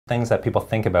things that people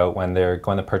think about when they're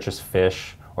going to purchase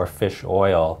fish or fish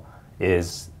oil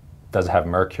is, does it have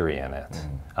mercury in it?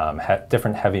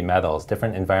 Different heavy metals,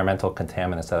 different environmental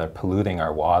contaminants that are polluting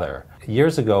our water.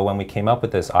 Years ago, when we came up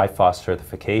with this IFOS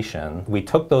certification, we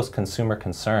took those consumer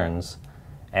concerns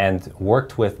and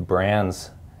worked with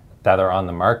brands that are on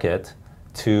the market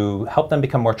to help them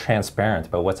become more transparent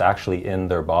about what's actually in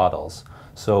their bottles.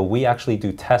 So we actually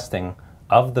do testing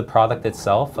of the product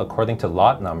itself according to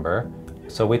lot number.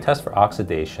 So we test for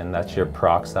oxidation, that's your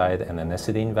peroxide and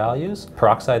anisodine values.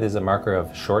 Peroxide is a marker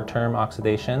of short-term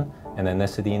oxidation, and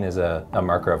anisodine is a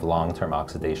marker of long-term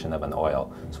oxidation of an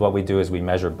oil. So what we do is we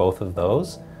measure both of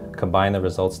those, combine the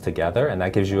results together, and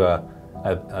that gives you a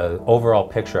overall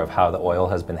picture of how the oil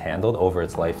has been handled over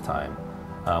its lifetime.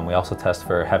 We also test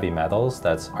for heavy metals,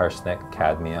 that's arsenic,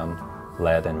 cadmium,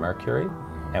 lead, and mercury.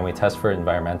 And we test for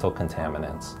environmental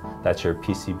contaminants. That's your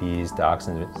PCBs,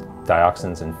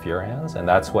 dioxins, and furans. And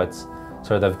that's what's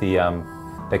sort of the,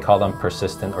 they call them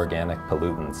persistent organic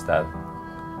pollutants that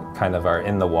kind of are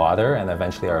in the water and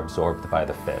eventually are absorbed by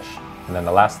the fish. And then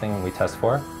the last thing we test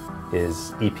for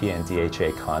is EPA and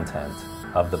DHA content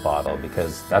of the bottle,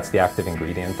 because that's the active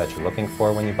ingredient that you're looking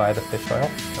for when you buy the fish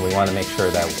oil. And we want to make sure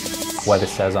that what it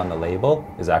says on the label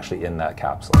is actually in that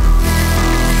capsule.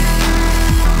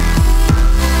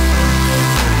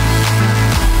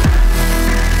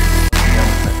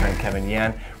 Kevin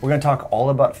Yan. We're going to talk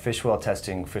all about fish oil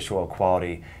testing, fish oil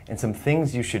quality, and some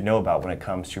things you should know about when it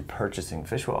comes to purchasing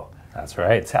fish oil. That's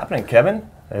right. What's happening, Kevin?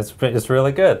 It's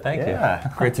really good. Thank you.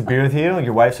 Yeah, great to be with you.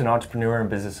 Your wife's an entrepreneur and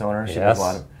business owner. She does a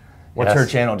lot of. What's her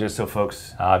channel, just so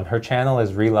folks? Her channel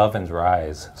is Relove and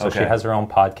Rise. So she has her own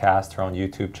podcast, her own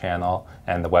YouTube channel,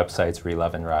 and the website's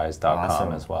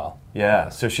reloveandrise.com as well. Yeah,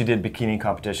 so she did bikini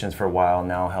competitions for a while,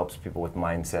 now helps people with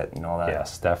mindset and all that.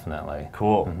 Yes, definitely.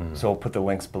 Cool. So we'll put the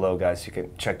links below, guys, so you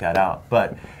can check that out.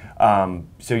 But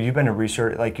so you've been a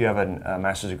researcher, like you have a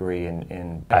master's degree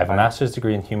in I have a master's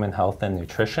degree in human health and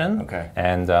nutrition. Okay.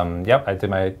 And yep, I did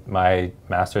my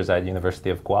master's at University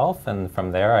of Guelph, and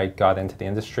from there I got into the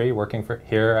industry working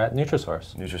here at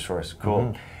NutraSource. NutraSource,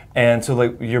 cool. And so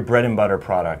like your bread and butter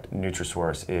product,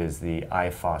 NutraSource, is the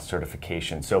IFOS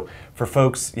certification. So for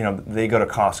folks, you know, they go to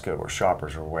Costco or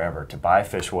Shoppers or wherever to buy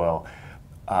fish oil.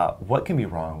 What can be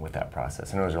wrong with that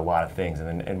process? I know there's a lot of things,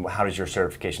 and how does your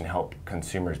certification help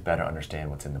consumers better understand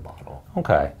what's in the bottle?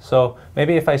 Okay, so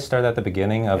maybe if I start at the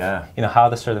beginning of you know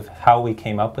how we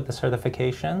came up with the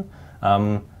certification.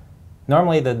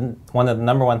 Normally, one of the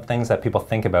 #1 things that people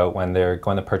think about when they're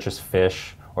going to purchase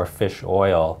fish or fish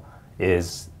oil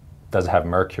is, does it have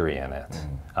mercury in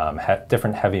it?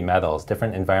 Different heavy metals,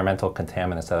 different environmental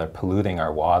contaminants that are polluting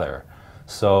our water.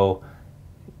 So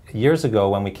years ago,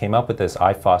 when we came up with this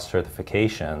IFOS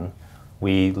certification,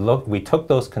 we took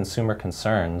those consumer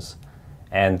concerns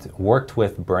and worked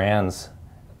with brands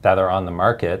that are on the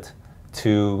market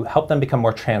to help them become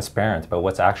more transparent about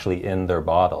what's actually in their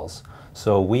bottles.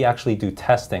 So we actually do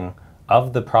testing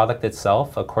of the product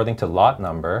itself according to lot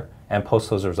number and post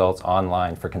those results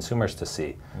online for consumers to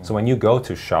see. So when you go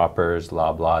to Shoppers,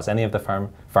 Loblaws, any of the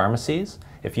pharmacies,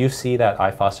 if you see that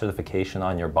IFOS certification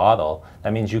on your bottle,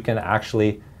 that means you can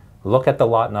actually look at the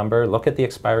lot number, look at the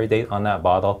expiry date on that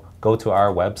bottle, go to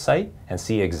our website and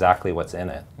see exactly what's in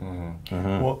it.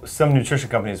 Well, some nutrition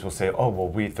companies will say, oh, well,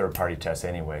 we third-party test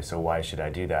anyway, so why should I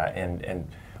do that? And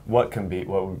what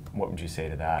would you say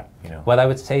to that? You know? What I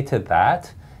would say to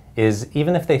that is,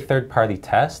 even if they third-party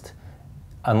test,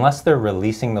 unless they're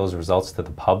releasing those results to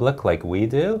the public like we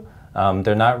do,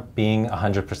 they're not being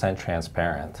 100%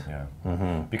 transparent.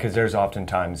 Yeah, because there's often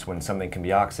times when something can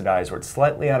be oxidized or it's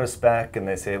slightly out of spec, and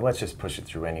they say, let's just push it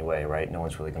through anyway, right? No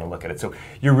one's really going to look at it. So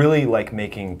you're really like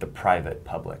making the private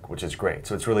public, which is great.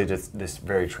 So it's really just this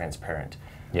very transparent.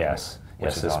 Yes,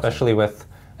 yes, especially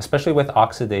with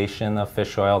oxidation of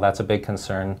fish oil. That's a big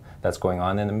concern that's going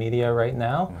on in the media right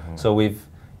now. So we've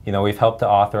helped to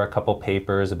author a couple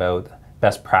papers about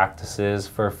best practices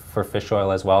for fish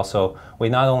oil as well. So we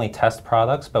not only test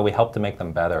products, but we help to make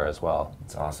them better as well.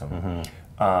 That's awesome.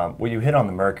 Well, you hit on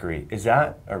the mercury. Is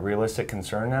that a realistic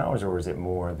concern now, or is it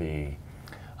more the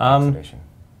oxidation?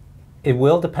 It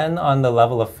will depend on the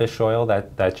level of fish oil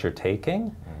that you're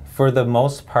taking. For the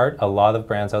most part, a lot of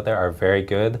brands out there are very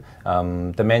good.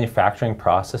 The manufacturing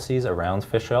processes around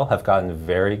fish oil have gotten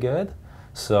very good.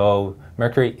 So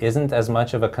mercury isn't as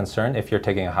much of a concern if you're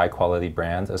taking a high quality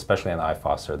brand, especially an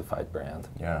IFOS certified brand.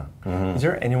 Yeah. Is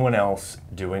there anyone else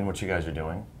doing what you guys are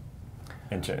doing?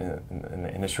 in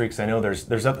the industry? Because I know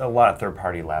there's a lot of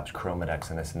third-party labs, Chromadex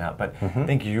and this and that, but I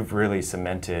think you've really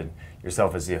cemented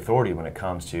yourself as the authority when it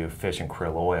comes to fish and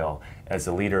krill oil, as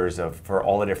the leaders for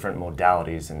all the different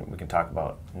modalities, and we can talk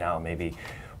about now maybe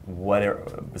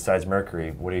besides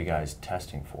mercury, what are you guys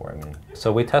testing for? I mean,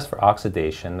 so we test for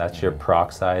oxidation. That's your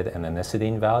peroxide and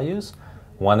anisodine values.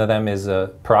 One of them is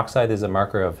peroxide is a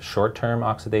marker of short-term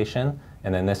oxidation,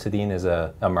 and anisodine is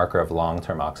a marker of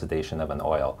long-term oxidation of an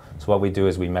oil. So what we do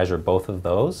is we measure both of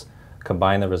those,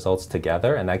 combine the results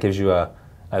together, and that gives you a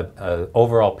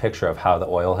overall picture of how the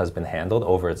oil has been handled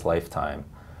over its lifetime.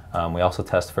 We also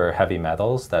test for heavy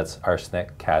metals. That's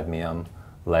arsenic, cadmium,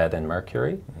 lead, and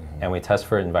mercury. And we test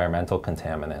for environmental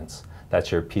contaminants.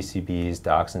 That's your PCBs,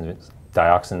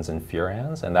 dioxins, and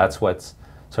furans. And that's what's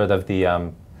sort of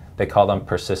they call them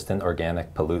persistent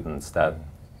organic pollutants that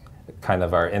kind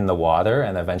of are in the water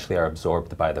and eventually are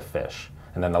absorbed by the fish.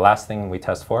 And then the last thing we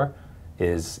test for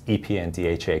is EPA and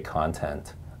DHA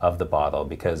content of the bottle,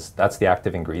 because that's the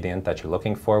active ingredient that you're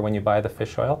looking for when you buy the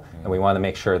fish oil. And we want to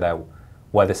make sure that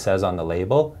what it says on the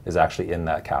label is actually in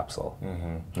that capsule.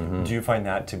 Do you find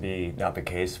that to be not the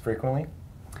case frequently?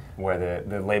 Where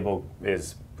the label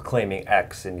is claiming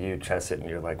X and you test it and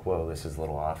you're like, whoa, this is a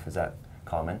little off. Is that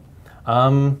common?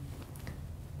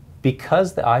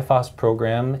 Because the IFOS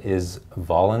program is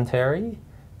voluntary,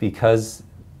 because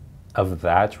of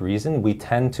that reason, we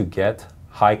tend to get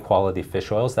high quality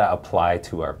fish oils that apply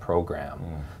to our program.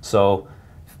 So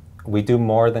we do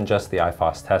more than just the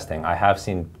IFOS testing. I have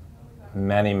seen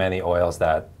many oils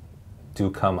that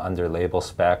do come under label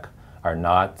spec are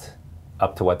not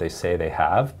up to what they say they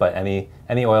have, but any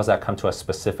oils that come to us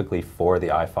specifically for the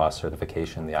IFOS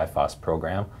certification, the IFOS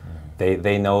program,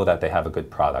 they know that they have a good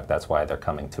product. That's why they're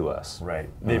coming to us. Right.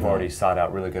 They've already sought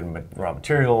out really good raw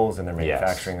materials and their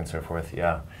manufacturing and so forth.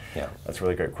 Yeah. That's a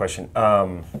really great question.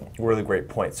 Really great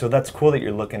point. So that's cool that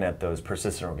you're looking at those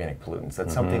persistent organic pollutants.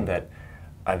 That's something that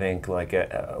I think like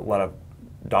a lot of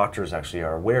doctors actually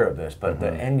are aware of this, but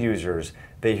the end users,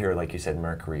 they hear, like you said,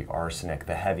 mercury, arsenic,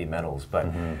 the heavy metals. But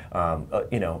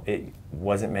you know, it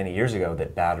wasn't many years ago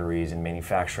that batteries and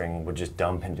manufacturing would just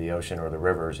dump into the ocean or the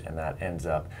rivers, and that ends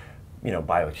up, you know,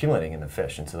 bioaccumulating in the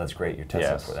fish. And so that's great you're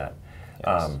testing for that.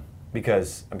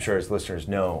 Because I'm sure as listeners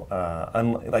know,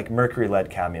 like mercury, lead,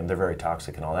 cadmium, they're very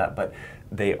toxic and all that, but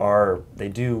they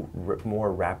do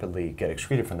more rapidly get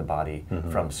excreted from the body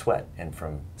from sweat and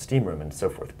from steam room and so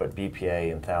forth. But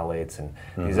BPA and phthalates and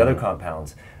these other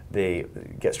compounds, they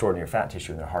get stored in your fat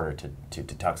tissue and they're harder to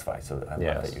detoxify. So I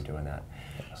love that you're doing that.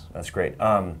 That's great.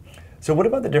 So what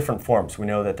about the different forms? We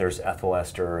know that there's ethyl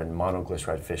ester and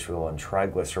monoglyceride fish oil and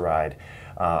triglyceride.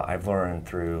 I've learned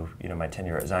through my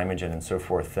tenure at Zymogen and so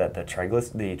forth that the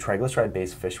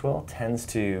triglyceride-based fish oil tends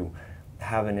to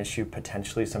have an issue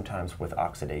potentially sometimes with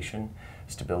oxidation,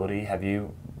 stability. Have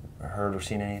you heard or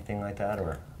seen anything like that?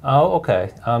 Or? Oh,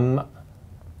 okay.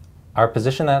 Our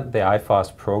position at the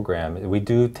IFOS program, we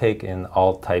do take in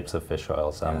all types of fish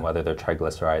oils, whether they're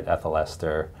triglyceride, ethyl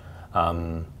ester.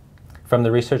 From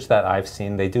the research that I've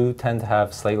seen, they do tend to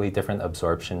have slightly different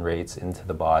absorption rates into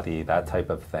the body, that type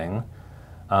of thing.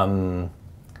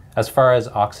 As far as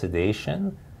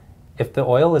oxidation, if the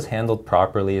oil is handled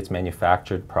properly, it's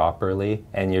manufactured properly,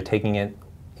 and you're taking it,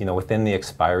 within the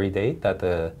expiry date that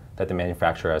the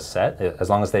manufacturer has set, as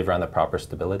long as they've run the proper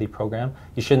stability program,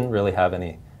 you shouldn't really have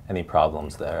any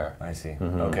problems there. I see.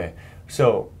 Okay.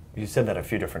 So you said that a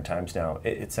few different times now.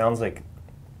 It sounds like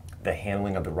the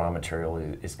handling of the raw material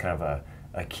is kind of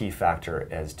a key factor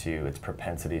as to its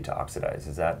propensity to oxidize.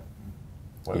 Is that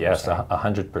what you're saying?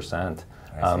 Yes,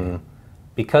 100%.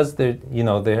 Because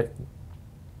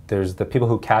there's the people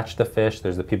who catch the fish,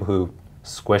 there's the people who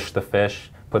squish the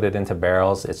fish, put it into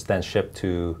barrels, it's then shipped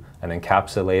to an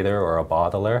encapsulator or a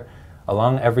bottler.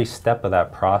 Along every step of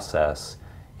that process,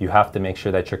 you have to make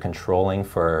sure that you're controlling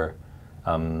for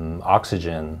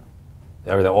oxygen,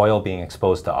 or the oil being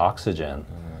exposed to oxygen.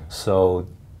 So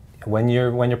when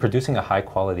you're producing a high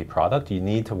quality product, you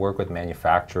need to work with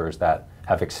manufacturers that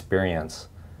have experience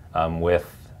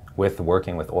with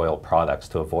working with oil products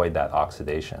to avoid that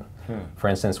oxidation. For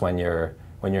instance, when you're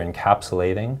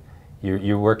encapsulating,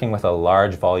 you're working with a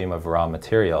large volume of raw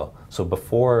material. So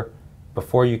before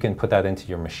you can put that into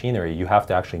your machinery, you have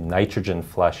to actually nitrogen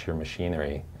flush your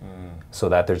machinery so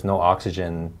that there's no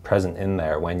oxygen present in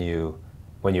there when you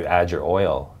add your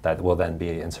oil that will then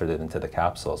be inserted into the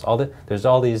capsules. There's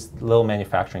all these little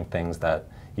manufacturing things that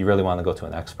you really want to go to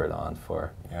an expert on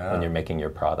for when you're making your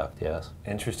product. Yes.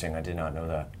 Interesting. I did not know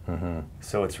that.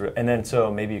 So and then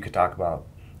so maybe you could talk about,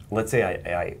 let's say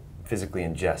I physically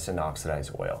ingest an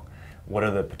oxidized oil. What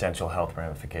are the potential health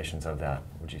ramifications of that,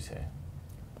 would you say?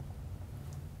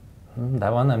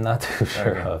 That one I'm not too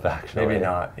sure Okay. of, actually. Maybe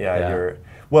not. Yeah, Yeah.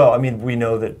 well, I mean, we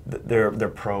know that they're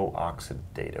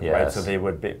pro-oxidative, right? Yes. So they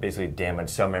would basically damage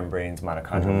cell membranes,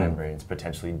 mitochondrial membranes,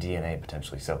 potentially DNA,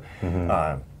 potentially. So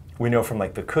we know from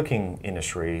like the cooking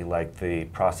industry, like the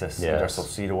processed industrial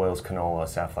seed oils, canola,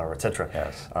 safflower, etc.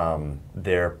 Yes.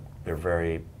 They're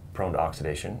very prone to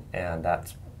oxidation, and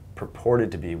that's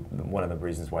purported to be one of the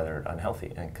reasons why they're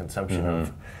unhealthy, and consumption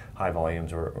of high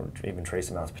volumes or even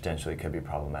trace amounts potentially could be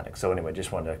problematic. So anyway,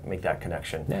 just wanted to make that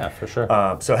connection. Yeah, for sure.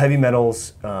 So heavy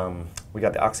metals, we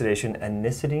got the oxidation,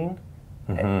 anisidine,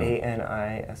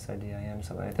 A-N-I-S-I-D-I-N,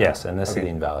 something like that? Yes,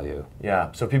 anisidine value.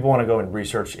 Yeah, so people want to go and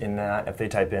research in that. If they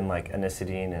type in like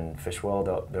anisidine and fish oil,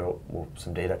 will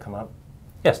some data come up?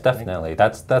 Yes, definitely.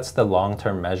 That's the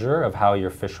long-term measure of how your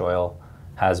fish oil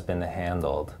has been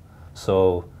handled.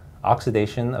 So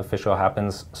oxidation of fish oil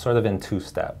happens sort of in two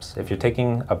steps. If you're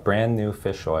taking a brand new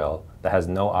fish oil that has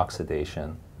no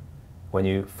oxidation, when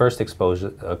you first expose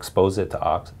it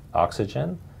to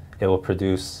oxygen, it will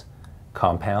produce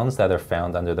compounds that are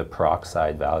found under the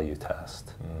peroxide value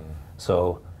test.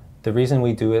 So the reason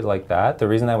we do it like that, the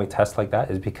reason that we test like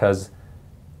that is because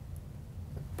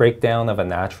breakdown of a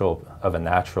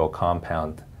natural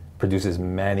compound produces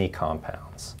many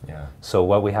compounds. Yeah. So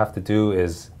what we have to do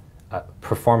is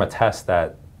perform a test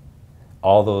that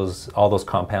all those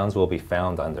compounds will be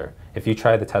found under. If you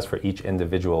try the test for each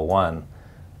individual one,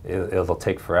 it'll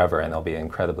take forever and it'll be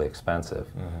incredibly expensive.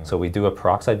 So we do a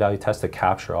peroxide value test to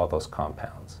capture all those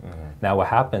compounds. Now what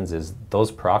happens is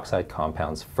those peroxide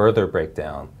compounds further break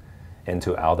down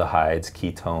into aldehydes,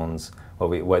 ketones,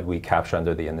 what we capture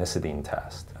under the anisidine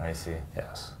test. I see.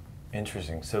 Yes.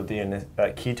 Interesting. So the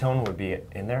ketone would be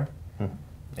in there?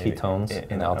 Ketones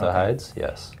and aldehydes,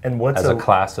 yes. And what's as a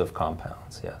class of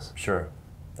compounds, yes. Sure,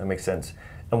 that makes sense.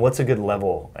 And what's a good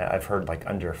level? I've heard like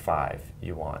under 5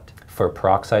 you want. For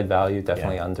peroxide value,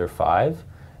 definitely under 5,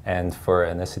 and for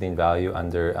anisidine value,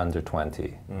 under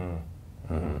 20.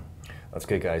 That's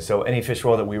good, guys. So any fish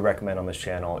oil that we recommend on this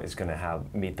channel is going to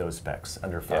meet those specs,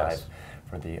 under 5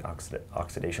 for the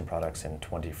oxidation products and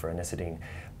 20 for anisidine.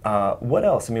 What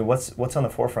else? I mean, what's on the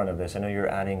forefront of this? I know you're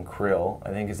adding krill. I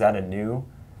think, is that a new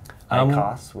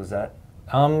IFOS? Was that?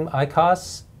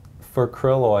 IFOS for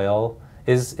krill oil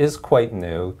is quite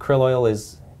new. Krill oil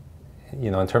is,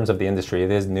 in terms of the industry,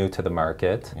 it is new to the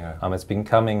market. Yeah. It's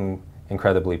becoming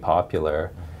incredibly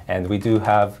popular, and we do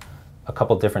have a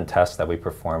couple different tests that we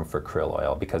perform for krill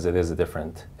oil because it is a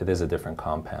different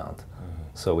compound.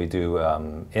 So we do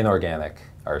inorganic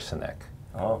arsenic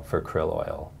for krill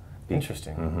oil.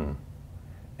 Interesting.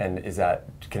 And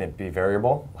can it be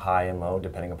variable, high and low,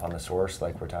 depending upon the source,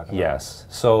 like we're talking about? Yes.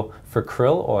 So for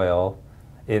krill oil,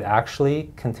 it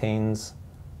actually contains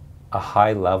a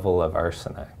high level of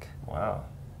arsenic. Wow.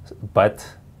 But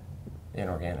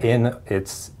inorganic.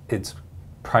 It's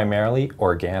primarily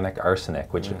organic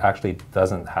arsenic, which actually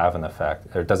doesn't have an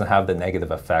effect, or doesn't have the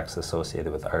negative effects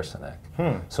associated with arsenic.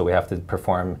 So we have to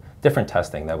perform different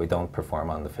testing that we don't perform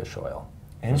on the fish oil.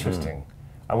 Interesting.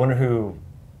 I wonder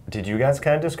did you guys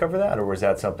kind of discover that, or was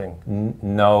that something?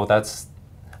 No,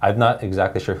 I'm not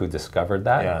exactly sure who discovered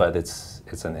that, but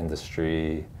it's an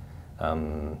industry.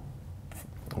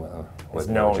 It's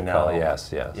known now.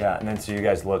 Yes. Yeah, and then so you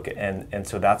guys look, and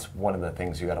so that's one of the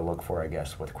things you got to look for, I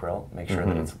guess, with krill. Make sure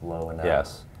that it's low enough.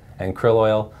 Yes, and krill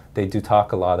oil, they do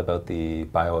talk a lot about the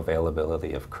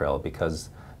bioavailability of krill because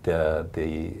the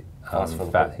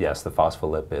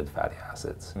phospholipid fatty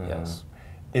acids. Yes.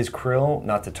 Is krill,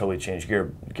 not to totally change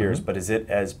gears, but is it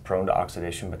as prone to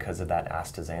oxidation because of that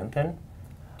astaxanthin?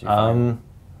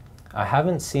 I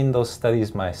haven't seen those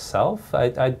studies myself.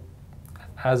 I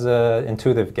as an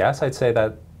intuitive guess, I'd say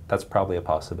that's probably a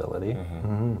possibility.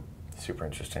 Super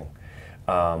interesting.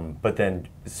 But then,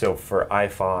 so for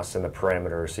IFOS and the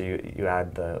parameters, so you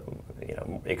add the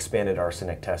expanded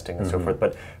arsenic testing and so forth,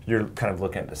 but you're kind of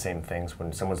looking at the same things.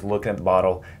 When someone's looking at the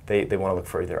bottle, they want to look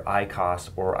for either ICOS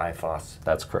or IFOS.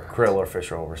 That's correct. Krill or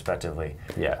fish oil, respectively.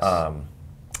 Yes.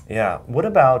 Yeah. What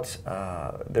about,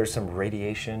 there's some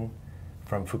radiation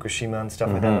from Fukushima and stuff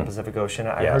like that in the Pacific Ocean.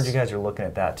 I heard you guys are looking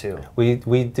at that too.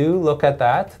 We do look at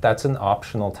that. That's an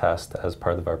optional test as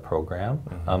part of our program.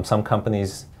 Some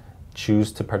companies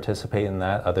choose to participate in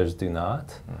that, others do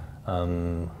not.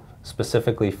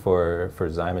 Specifically for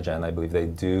Zymogen, I believe they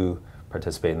do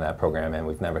participate in that program, and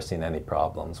we've never seen any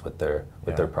problems with their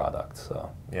products. So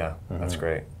yeah, that's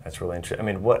great. That's really interesting.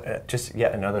 I mean, just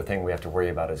yet another thing we have to worry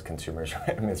about as consumers.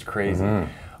 Right? I mean, it's crazy.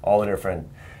 All the different.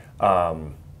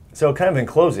 So kind of in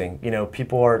closing,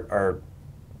 people are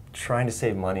trying to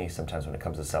save money sometimes when it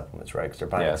comes to supplements, right? Because they're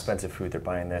buying expensive food, they're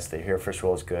buying this, they hear fish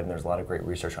oil is good, and there's a lot of great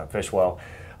research on fish oil.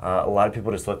 A lot of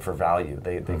people just look for value.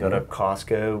 They go to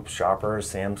Costco, Shoppers,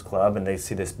 Sam's Club, and they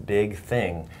see this big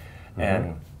thing,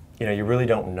 and you really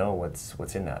don't know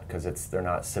what's in that because they're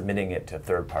not submitting it to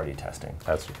third-party testing.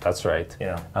 That's right.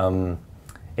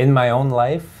 In my own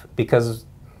life, because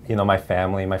my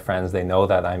family, my friends, they know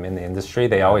that I'm in the industry.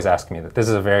 They always ask me that. This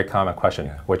is a very common question: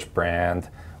 which brand,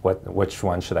 which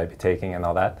one should I be taking, and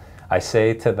all that. I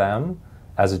say to them,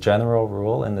 as a general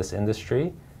rule in this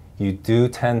industry, you do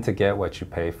tend to get what you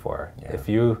pay for. If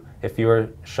you are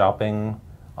shopping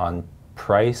on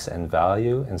price and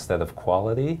value instead of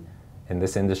quality, in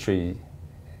this industry,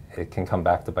 it can come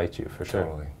back to bite you for sure.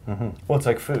 Totally. Well, it's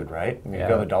like food, right? You go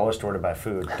to the dollar store to buy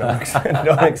food.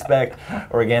 Don't expect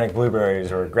organic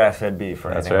blueberries or grass-fed beef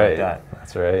or anything like that.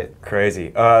 That's right.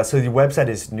 Crazy. So the website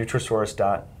is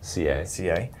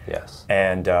NutraSource.ca. Yes.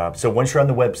 And so once you're on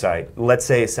the website, let's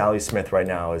say Sally Smith right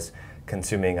now is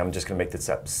consuming, I'm just going to make this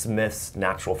up, Smith's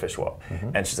natural fish oil.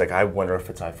 And she's like, I wonder if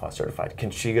it's IFOS certified.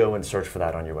 Can she go and search for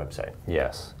that on your website?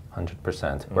 Yes,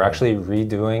 100%. We're actually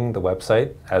redoing the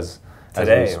website as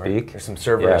today, we speak. Right? There's some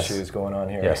server issues going on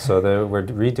here. Yes, so we're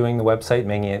redoing the website,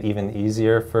 making it even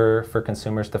easier for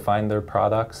consumers to find their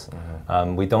products.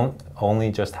 We don't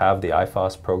only just have the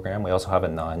IFOS program, we also have a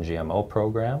non-GMO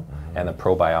program and a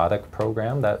probiotic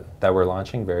program that we're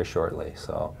launching very shortly.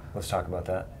 So let's talk about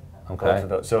that. Okay.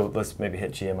 So let's maybe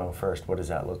hit GMO first. What does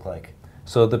that look like?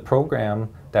 So the program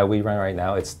that we run right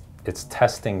now, it's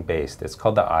testing based. It's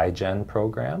called the iGen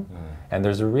program, and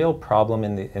there's a real problem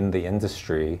in the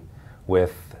industry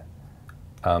with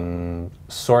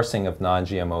sourcing of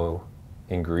non-GMO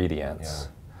ingredients.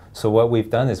 So what we've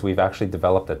done is we've actually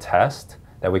developed a test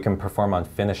that we can perform on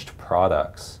finished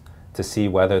products to see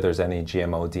whether there's any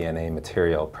GMO DNA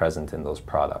material present in those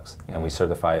products, and we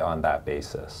certify on that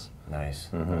basis. Nice.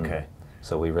 Okay.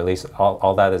 So we release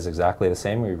all that is exactly the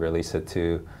same. We release it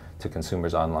to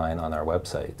consumers online on our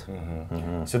website.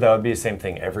 So that would be the same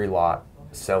thing. Every lot,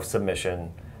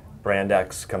 self-submission. Brand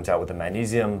X comes out with the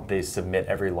magnesium. They submit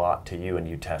every lot to you, and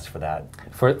you test for that.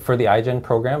 For the iGen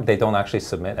program, they don't actually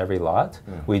submit every lot.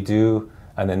 We do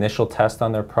an initial test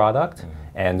on their product,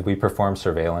 and we perform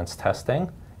surveillance testing.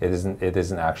 It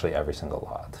isn't actually every single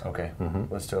lot. Okay,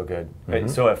 that's still good.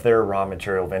 So if their raw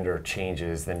material vendor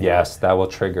changes, then yes, that will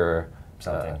trigger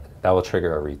something. That will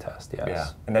trigger a retest. Yes. Yeah,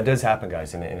 and that does happen,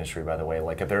 guys, in the industry. By the way,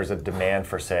 like if there's a demand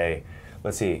for, say,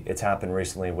 let's see, it's happened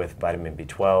recently with vitamin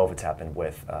B12. It's happened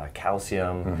with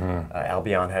calcium.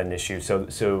 Albion had an issue.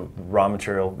 So raw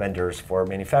material vendors for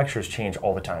manufacturers change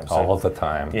all the time. So, all the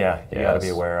time. Yeah, you got to be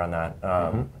aware on that.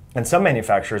 And some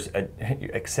manufacturers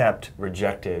accept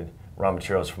rejected raw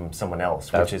materials from someone else,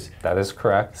 that is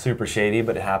correct. Super shady,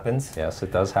 but it happens. Yes,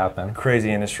 it does happen.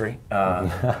 Crazy industry.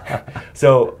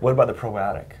 So what about the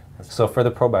probiotic? So for the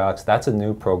probiotics, that's a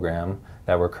new program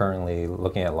that we're currently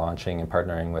looking at launching and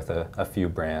partnering with a few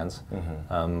brands.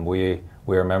 We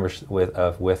are members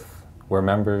we're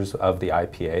members of the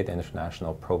IPA, the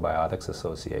International Probiotics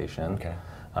Association. Okay.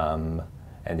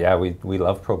 And yeah, we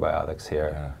love probiotics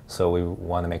here. So we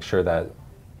want to make sure that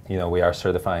we are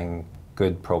certifying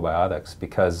good probiotics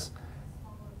because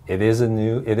it is a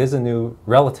new,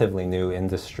 relatively new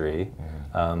industry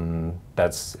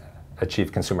that's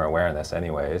achieved consumer awareness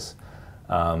anyways.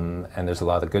 And there's a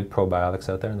lot of good probiotics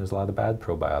out there, and there's a lot of bad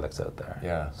probiotics out there.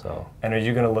 Yeah. So. And are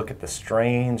you going to look at the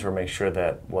strains or make sure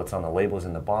that what's on the label is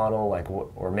in the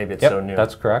bottle, or maybe it's so new?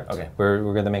 That's correct. Okay. We're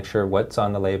going to make sure what's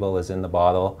on the label is in the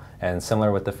bottle, and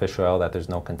similar with the fish oil, that there's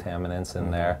no contaminants in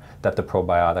there, that the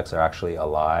probiotics are actually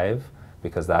alive,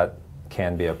 because that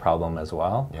can be a problem as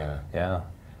well. Yeah. Yeah.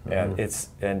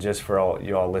 And just for all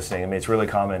you all listening, I mean, it's really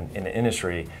common in the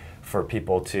industry for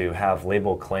people to have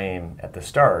label claim at the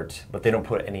start, but they don't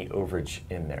put any overage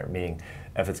in there. Meaning,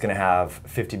 if it's going to have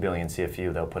 50 billion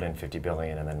CFU, they'll put in 50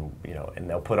 billion, and then and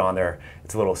they'll put on there.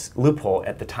 It's a little loophole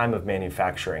at the time of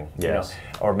manufacturing,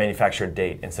 or manufactured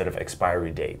date instead of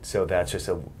expiry date. So that's just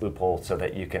a loophole so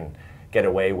that you can get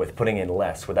away with putting in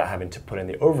less without having to put in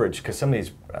the overage, because some of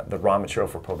these, the raw material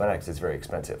for probiotics is very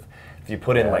expensive. If you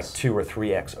put in like 2 or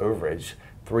 3x overage,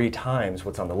 3 times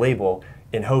what's on the label,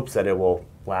 in hopes that it will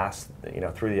last,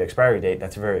 through the expiry date,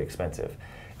 that's very expensive.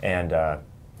 And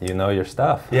you know your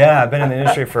stuff. Yeah, I've been in the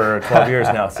industry for 12 years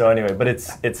now. So anyway, but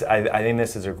I think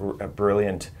this is a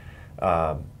brilliant,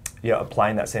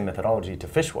 applying that same methodology to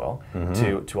fish oil,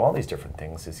 to all these different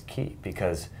things is key,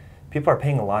 because people are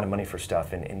paying a lot of money for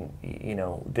stuff, and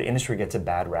the industry gets a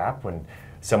bad rap when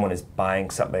someone is buying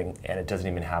something and it doesn't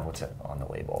even have what's on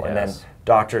the label. And then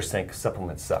doctors think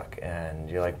supplements suck, and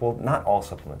you're like, well, not all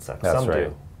supplements suck. That's Some right.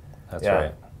 do. That's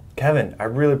right. Kevin, I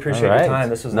really appreciate your time.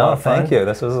 This was a lot of fun. Thank you.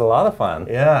 This was a lot of fun.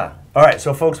 Yeah. All right,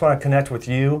 so folks want to connect with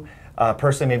you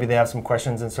personally, maybe they have some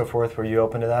questions and so forth. Were you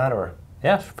open to that, or?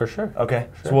 Yeah, for sure. Okay,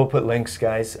 sure. So we'll put links,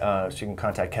 guys, so you can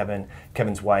contact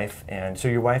Kevin's wife. And so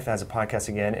your wife has a podcast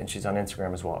again, and she's on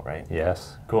Instagram as well, right?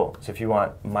 Yes. Cool. So if you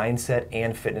want mindset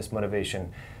and fitness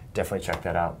motivation, definitely check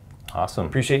that out. Awesome.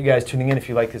 Appreciate you guys tuning in. If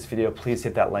you like this video, please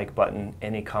hit that like button.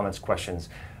 Any comments, questions,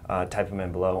 type them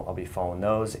in below. I'll be following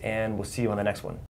those, and we'll see you on the next one.